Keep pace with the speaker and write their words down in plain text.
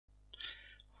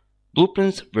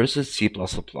Blueprints versus C++.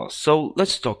 So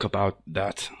let's talk about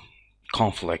that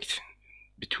conflict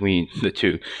between the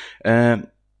two. Um,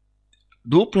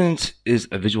 Blueprints is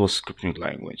a visual scripting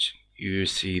language. You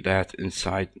see that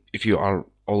inside, if you are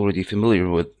already familiar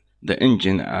with the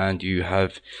engine and you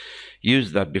have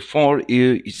used that before,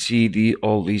 you see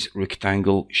all these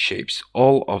rectangle shapes.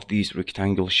 All of these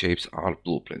rectangle shapes are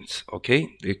blueprints.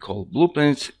 Okay, they call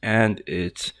blueprints, and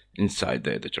it's inside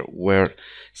the editor. Where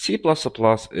C++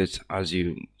 is, as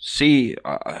you see,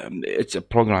 it's a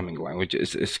programming language.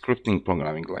 It's a scripting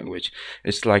programming language.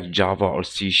 It's like Java or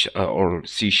C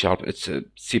Sharp. It's a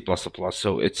C++,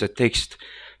 so it's a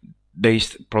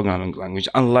text-based programming language.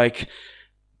 Unlike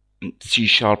C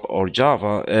Sharp or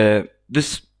Java,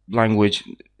 this language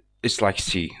is like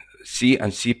C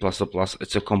and C++.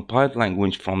 It's a compiled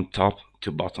language from top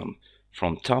to bottom.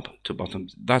 From top to bottom.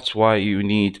 That's why you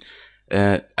need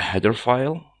a header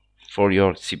file for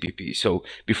your CPP. So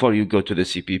before you go to the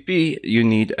CPP, you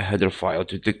need a header file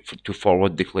to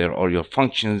forward declare all your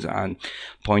functions and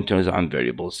pointers and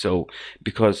variables. So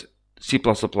because C++,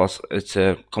 it's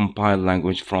a compiled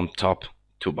language from top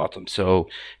to bottom. So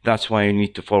that's why you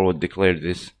need to forward declare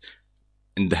this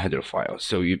in the header file.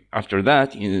 So after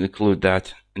that, you include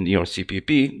that in your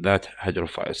CPP, that header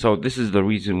file. So this is the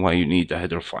reason why you need a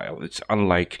header file. It's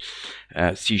unlike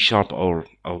C Sharp or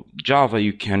Java.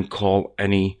 You can call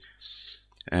any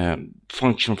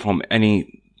function from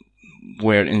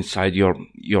anywhere inside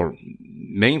your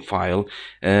main file.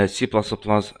 C++,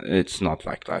 it's not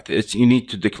like that. You need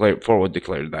to forward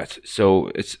declare that.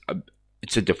 So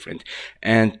it's a different.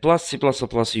 And plus C++,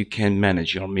 you can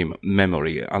manage your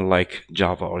memory, unlike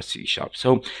Java or C Sharp.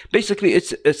 So basically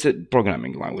it's a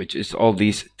programming language. It's all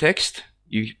these text.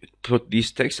 You put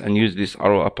these text and use this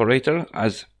arrow operator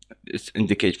as it's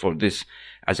indicate for this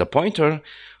as a pointer,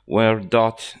 where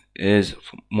dot is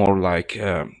more like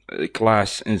a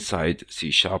class inside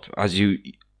C Sharp,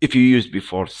 if you used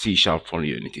before C Sharp for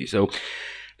Unity. So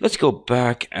let's go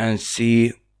back and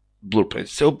see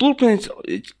blueprints. So blueprints,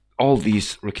 it's all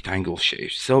these rectangle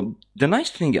shapes. So the nice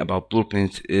thing about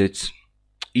blueprints, it's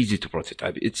easy to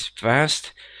prototype. It's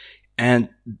fast, and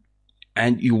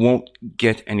you won't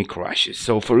get any crashes.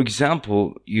 So for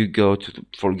example, you go to,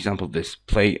 for example, this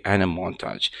play anim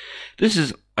montage. This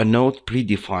is a node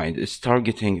predefined. It's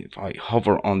targeting, if I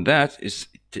hover on that, it's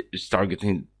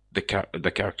targeting the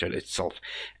character itself.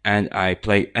 And I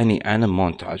play any anim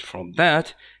montage from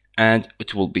that, and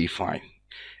it will be fine.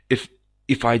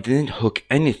 If I didn't hook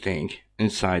anything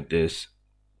inside this,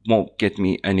 won't get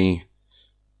me any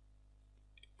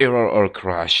error or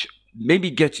crash.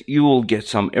 Maybe you will get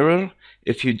some error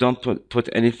if you don't put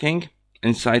anything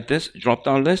inside this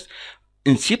drop-down list.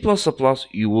 In C++,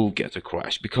 you will get a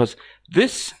crash because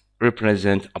this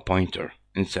represents a pointer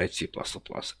inside C++.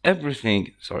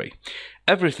 Everything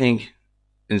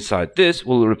inside this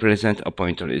will represent a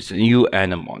pointer. It's a new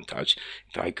anim montage.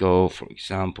 If I go, for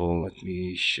example, let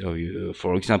me show you,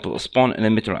 for example, a spawn and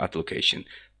emitter application.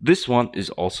 This one is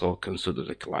also considered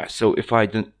a class. So if I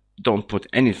don't put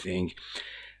anything,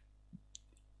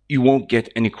 you won't get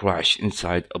any crash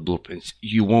inside a blueprint.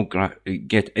 You won't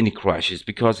get any crashes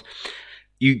because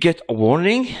you get a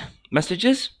warning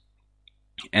messages,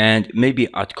 and maybe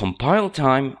at compile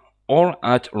time or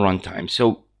at runtime.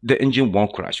 So the engine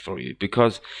won't crash for you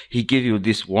because he give you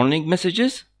these warning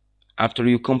messages after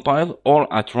you compile,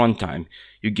 or at runtime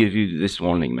you give you this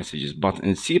warning messages. But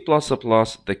in C++,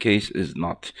 the case is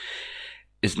not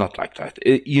like that.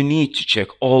 You need to check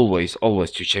always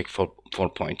to check for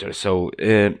pointers. So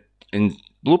in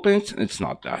Blueprint, it's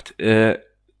not that.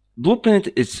 Blueprint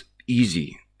is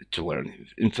easy to learn.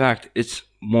 In fact, it's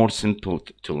more simple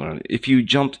to learn. If you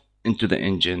jump into the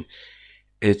engine,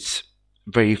 it's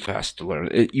very fast to learn.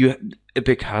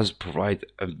 Epic has provided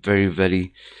a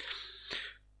very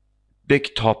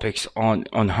big topics on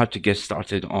how to get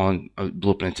started on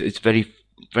Blueprint. It's very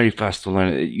fast to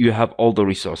learn. You have all the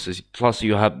resources, plus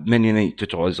you have many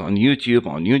tutorials on YouTube,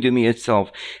 on Udemy itself,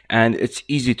 and it's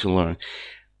easy to learn.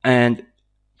 And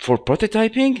for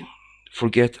prototyping,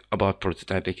 forget about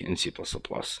prototyping in C++.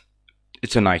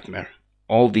 It's a nightmare.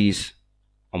 All these,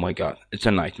 oh my god, it's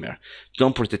a nightmare.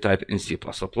 Don't prototype in C++.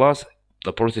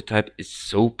 The prototype is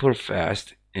super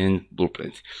fast in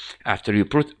Blueprint. After you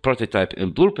prototype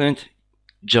in Blueprint,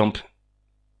 jump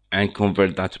and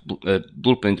convert that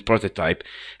Blueprint prototype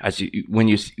when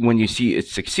you see it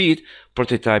succeed,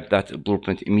 prototype that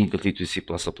Blueprint immediately to C++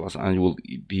 and you will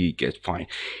get fine.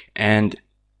 And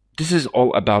this is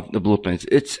all about the blueprints.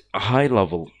 It's a high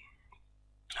level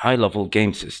high level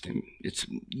game system.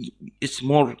 It's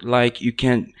more like you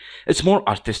can, it's more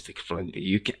artistic friendly.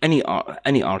 You can,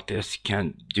 any artist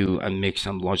can do and make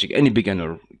some logic. Any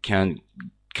beginner can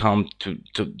come to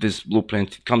this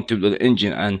blueprint, come to the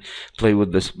engine and play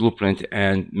with this blueprint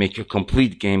and make a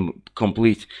complete game,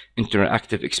 complete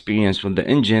interactive experience with the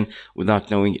engine without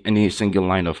knowing any single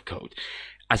line of code.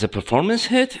 As a performance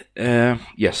hit,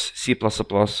 yes, C++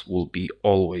 will be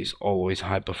always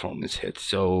high performance hit.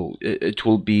 So it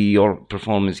will be your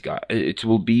performance guy. It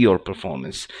will be your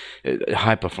performance,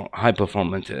 high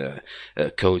performance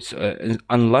codes.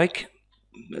 Unlike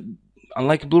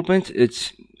Blueprint,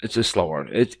 it's a slower.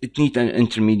 It needs an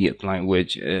intermediate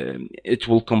language. It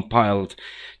will compile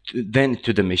then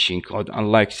to the machine code.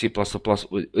 Unlike C++,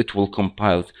 it will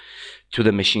compile to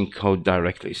the machine code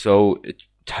directly. So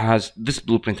this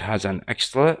blueprint has an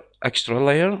extra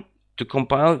layer to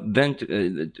compile, then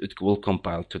it will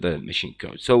compile to the machine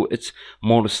code. So it's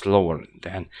more slower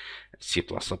than C++.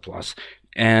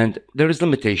 And there is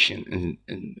limitation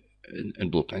in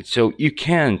blueprint. So you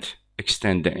can't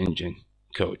extend the engine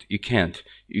code. You can't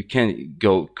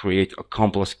go create a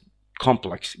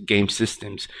complex game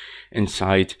systems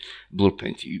inside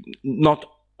blueprint. Not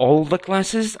all the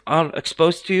classes are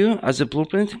exposed to you as a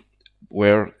blueprint.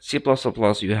 Where C++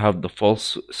 you have the full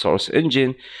source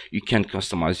engine, you can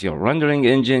customize your rendering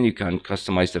engine, you can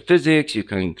customize the physics, you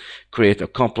can create a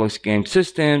complex game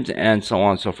systems, and so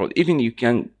on and so forth. Even you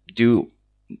can do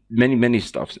many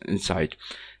stuff inside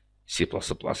C++.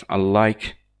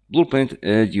 Unlike Blueprint,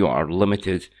 you are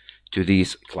limited to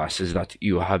these classes that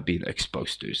you have been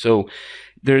exposed to. So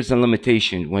there's a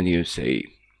limitation when you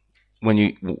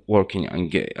working on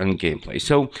gameplay.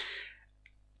 So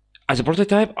as a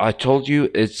prototype, I told you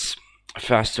it's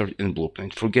faster in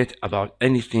Blueprint. Forget about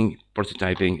anything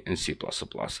prototyping in C++.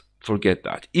 Forget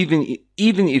that. Even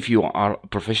if you are a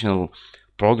professional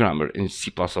programmer in C++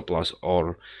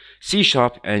 or C#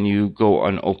 and you go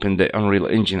and open the Unreal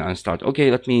Engine and start,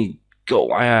 okay, let me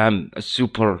go. I am a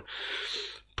super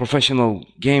professional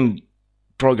game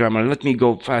programmer. Let me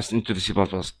go fast into the C++.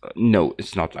 No,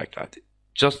 it's not like that.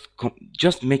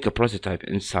 Just make a prototype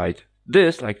inside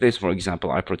this, like this, for example.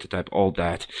 I prototype all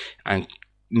that and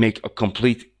make a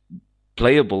complete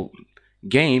playable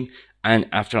game, and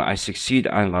after I succeed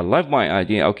and I love my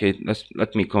idea, okay,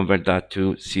 let me convert that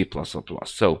to C++.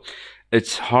 So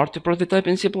it's hard to prototype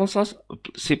in C++,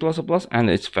 and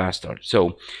it's faster.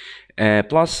 So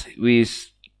plus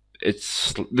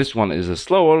this one is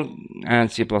slower,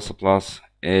 and C++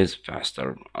 is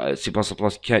faster. C++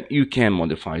 you can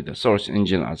modify the source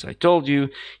engine, as I told you.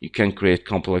 You can create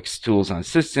complex tools and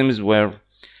systems, where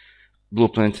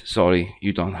Blueprint, sorry,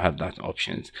 you don't have that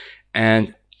options.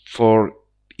 And for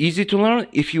easy to learn,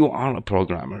 if you are a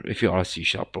programmer, if you are a C#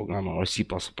 programmer or C++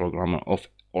 programmer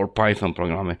or Python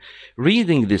programmer,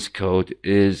 reading this code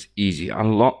is easy.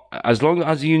 As long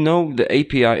as you know the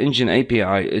API, engine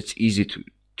API, it's easy to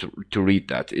read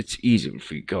that. It's easy. If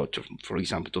we go to, for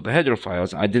example, to the header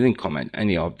files, I didn't comment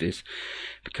any of this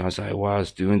because I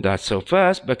was doing that so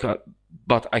fast,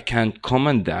 but I can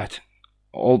comment that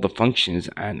all the functions,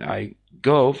 and I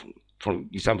go, for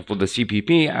example, for the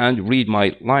CPP and read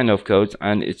my line of codes,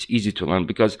 and it's easy to learn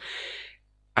because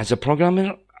as a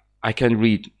programmer, I can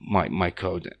read my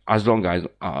code as long as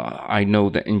I know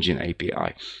the engine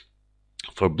API.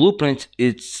 For Blueprint,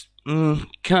 it's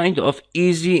kind of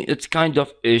easy. It's kind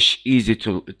of easy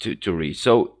to read.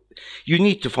 So you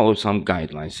need to follow some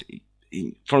guidelines.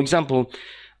 For example,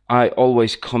 I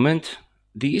always comment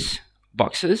these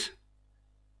boxes.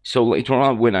 So later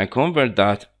on, when I convert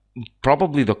that,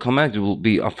 probably the command will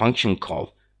be a function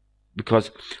call,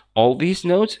 because all these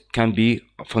nodes can be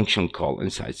a function call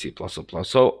inside C++.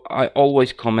 So I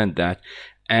always comment that,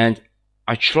 and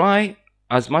I try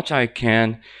as much I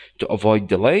can to avoid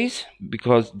delays,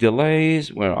 because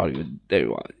delays, where are you? There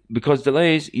you are. Because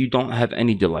delays, you don't have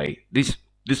any delay. This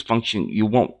function, you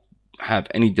won't have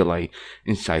any delay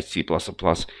inside C++.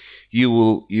 You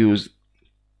will use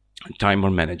timer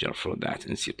manager for that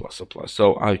in C++.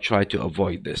 So I try to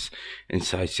avoid this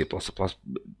inside C++.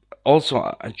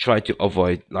 Also, I try to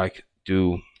avoid like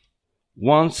do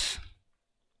once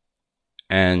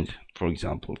and, for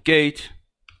example, gate.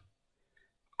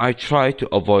 I try to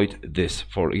avoid this.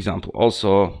 For example,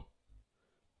 also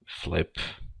flip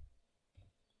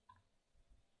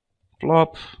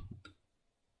flop,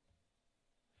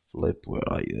 flip, where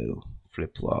are you?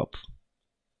 Flip flop.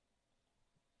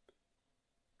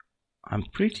 I'm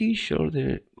pretty sure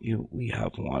that we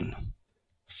have one.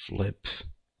 Flip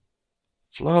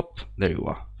flop, there you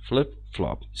are. Flip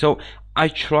flop. So I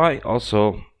try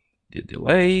also the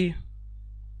delay.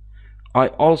 I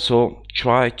also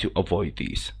try to avoid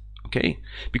these, okay?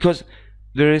 Because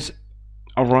there is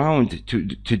around to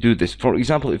do this. For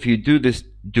example, if you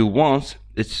do once,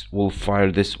 it will fire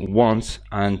this once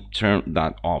and turn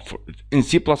that off. In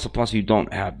C++, you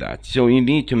don't have that. So you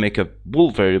need to make a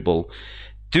bool variable,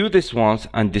 do this once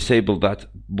and disable that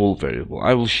bool variable.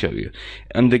 I will show you.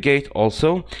 And the gate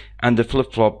also, and the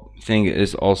flip-flop thing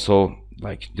is also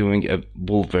like doing a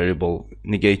bool variable,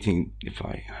 negating if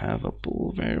I have a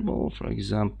bool variable, for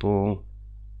example,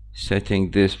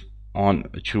 setting this on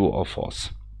true or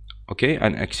false, okay,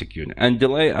 and execute. And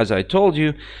delay, as I told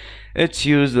you, it's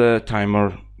use the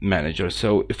timer manager.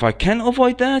 So if I can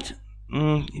avoid that,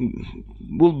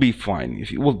 will be fine.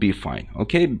 If it will be fine,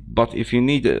 okay. But if you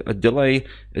need a delay,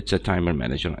 it's a timer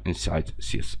manager inside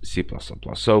C++.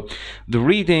 So the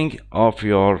reading of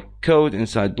your code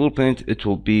inside Blueprint, it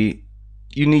will be,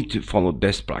 you need to follow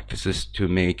best practices to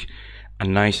make a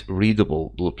nice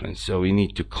readable blueprint. So you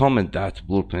need to comment that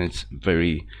blueprint's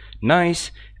very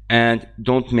nice, and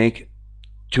don't make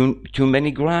too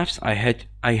many graphs. I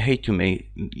hate to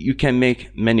make, you can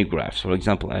make many graphs. For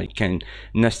example, I can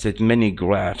nested many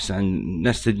graphs and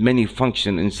nested many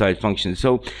function inside functions.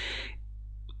 So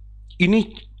you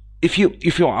need, if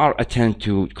you are attempt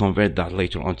to convert that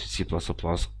later on to C++,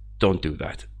 don't do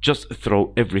that. Just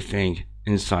throw everything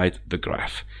inside the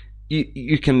graph.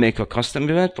 You can make a custom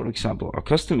event, for example, a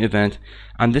custom event,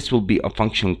 and this will be a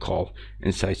function call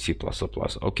inside C++.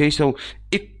 Okay, so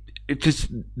if it's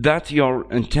that your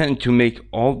intent to make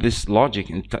all this logic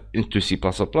into C++,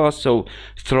 so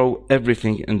throw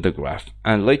everything in the graph,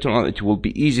 and later on it will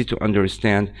be easy to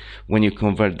understand when you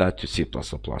convert that to C++.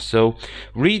 So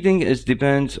reading is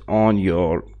depends on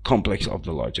your complex of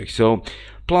the logic. So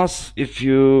plus, if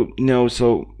you know,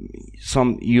 so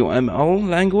some UML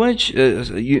language,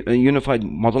 unified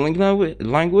modeling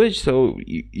language, so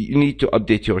you need to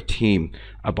update your team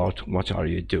about what are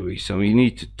you doing. So you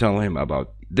need to tell him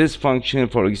about this function,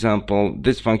 for example,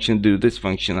 this function, do this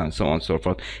function, and so on and so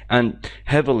forth, and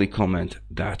heavily comment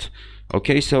that.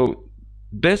 Okay, so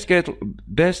best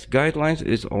guidelines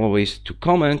is always to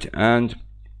comment and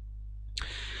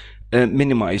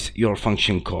minimize your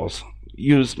function calls.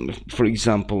 Use, for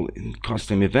example,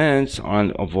 custom events,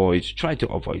 and try to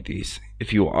avoid these.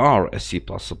 If you are a C++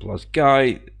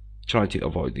 guy, try to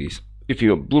avoid these. If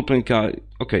you're a Blueprint guy,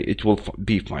 okay, it will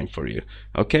be fine for you.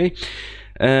 Okay.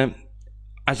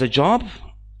 As a job,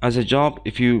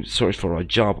 if you search for a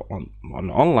job on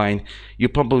online, you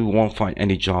probably won't find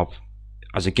any job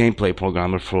as a gameplay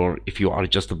programmer for if you are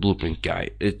just a Blueprint guy.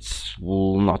 It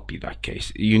will not be that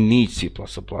case. You need C++.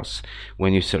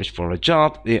 When you search for a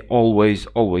job, they're always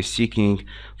seeking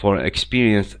for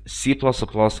experienced C++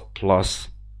 plus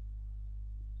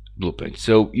Blueprint.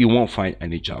 So you won't find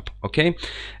any job. Okay.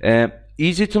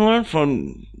 Easy to learn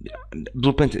from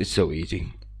Blueprint is so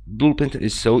easy. Blueprint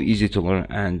is so easy to learn,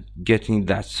 and getting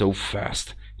that so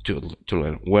fast to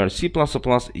learn. Where C++,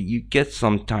 you get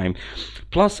some time.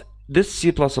 Plus, this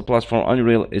C++ for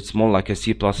Unreal, it's more like a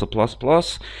C+++.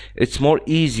 It's more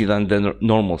easy than the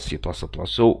normal C++.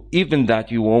 So even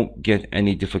that, you won't get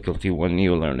any difficulty when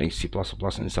you're learning C++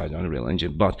 inside Unreal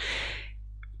Engine. But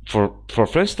for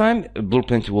first time,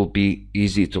 Blueprint will be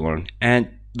easy to learn.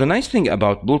 And the nice thing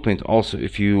about Blueprint also,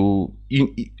 if you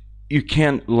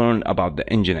can learn about the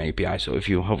engine API. So if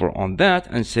you hover on that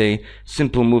and say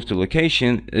simple move to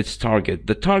location, it's target.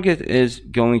 The target is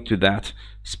going to that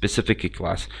specific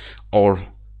class or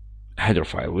header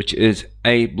file, which is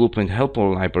a Blueprint helper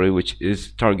library, which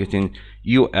is targeting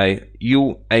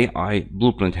UAI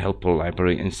Blueprint helper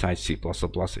library inside C++.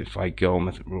 If I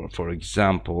go, for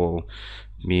example,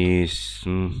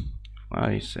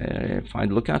 I say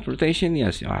find lookout rotation.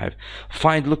 Yes, I have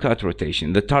find lookout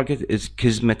rotation. The target is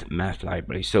Kismet math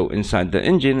library. So inside the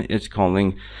engine, it's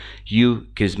calling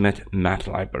Kismet math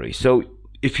library. So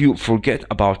if you forget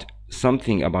about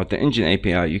something about the engine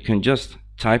API, you can just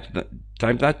type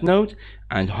that node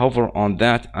and hover on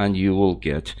that, and you will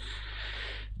get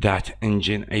that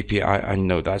engine API and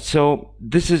know that. So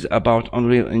this is about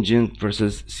Unreal Engine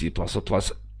versus C++.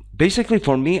 Basically,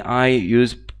 for me, I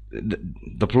use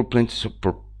the Blueprint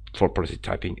for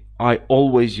prototyping. I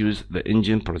always use the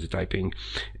engine prototyping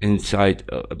inside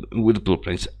with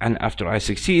Blueprints, and after I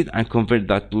succeed, I convert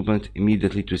that Blueprint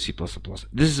immediately to C++.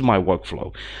 This is my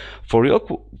workflow. For your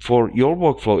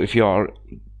workflow, if you are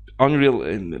Unreal,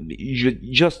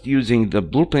 just using the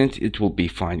blueprint, it will be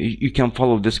fine. You can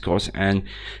follow this course and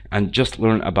just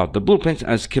learn about the blueprints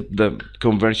and skip the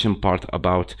conversion part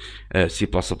about C++,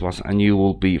 and you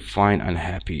will be fine and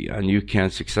happy, and you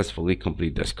can successfully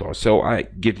complete this course. So I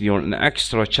give you an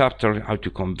extra chapter how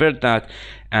to convert that,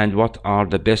 and what are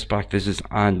the best practices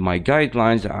and my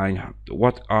guidelines, and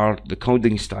what are the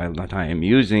coding style that I am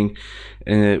using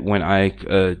when I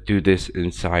do this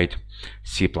inside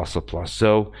C++.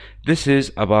 So this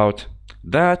is about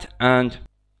that, and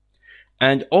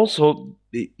also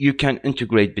you can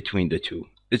integrate between the two.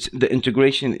 The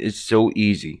integration is so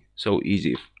easy,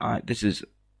 If this is,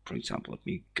 for example, let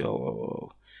me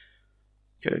go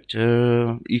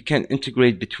character. You can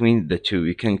integrate between the two.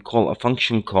 You can call a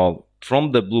function call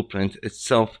from the blueprint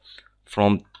itself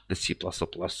from the C++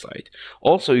 side.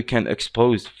 Also, you can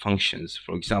expose functions.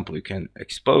 For example, you can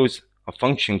expose a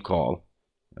function call.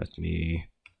 Let me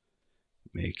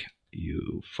make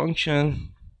u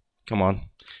function. Come on,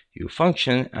 u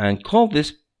function, and call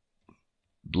this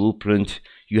blueprint.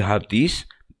 You have these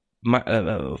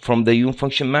from the u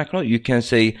function macro. You can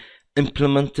say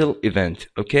implemental event,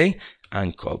 okay,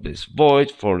 and call this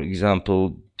void. For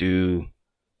example, do.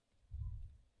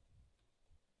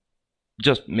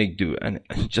 Just make do and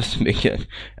just make it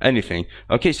anything.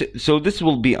 Okay, so this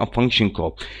will be a function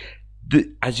call.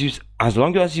 As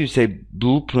long as you say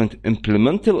blueprint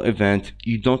implemental event,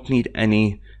 you don't need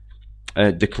any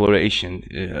declaration.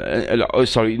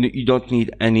 Sorry, you don't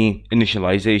need any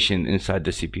initialization inside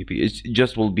the CPP. It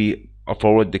just will be a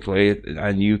forward declared,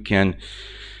 and you can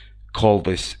call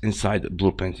this inside the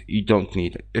blueprint. You don't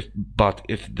need it. But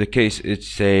if the case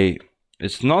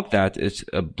it's not that, it's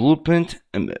a blueprint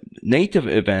native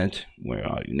event. Where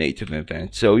are you? Native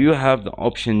event. So you have the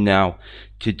option now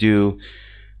to do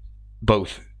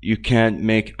both. You can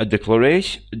make a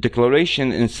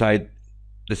declaration inside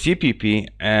the CPP,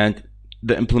 and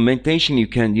the implementation, you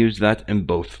can use that in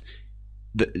both.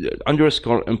 The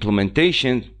underscore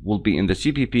implementation will be in the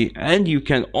CPP, and you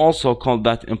can also call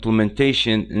that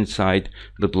implementation inside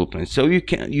the blueprint. So they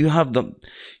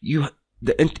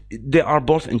are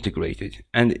both integrated,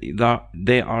 and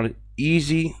they are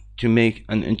easy to make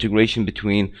an integration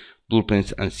between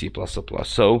blueprints and C++.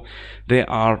 So they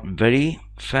are very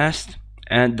fast,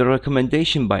 and the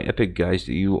recommendation by Epic, guys,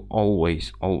 you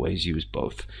always use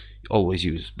both.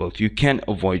 You can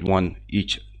avoid one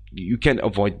each. You can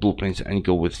avoid blueprints and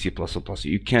go with C++.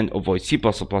 You can avoid C++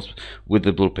 with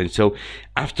the blueprint. So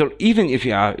after, even if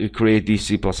you create these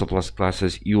C++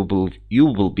 classes, you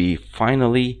will be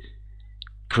finally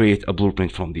create a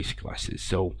blueprint from these classes.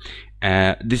 So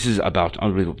this is about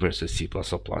Unreal versus C++.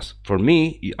 For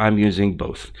me, I'm using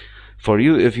both. For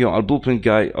you, if you are a blueprint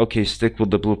guy, okay, stick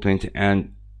with the blueprint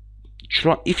and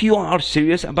try. If you are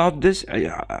serious about this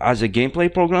as a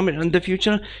gameplay programmer in the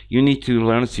future, you need to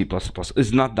learn C++.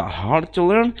 It's not that hard to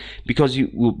learn, because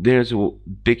there's a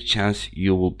big chance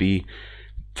you will be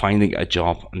finding a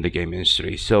job in the game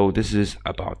industry. So this is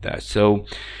about that. So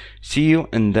see you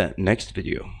in the next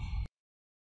video.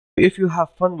 If you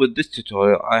have fun with this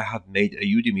tutorial, I have made a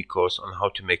Udemy course on how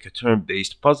to make a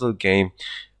turn-based puzzle game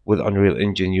with Unreal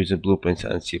Engine using blueprints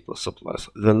and C++.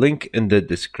 The link in the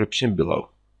description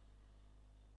below.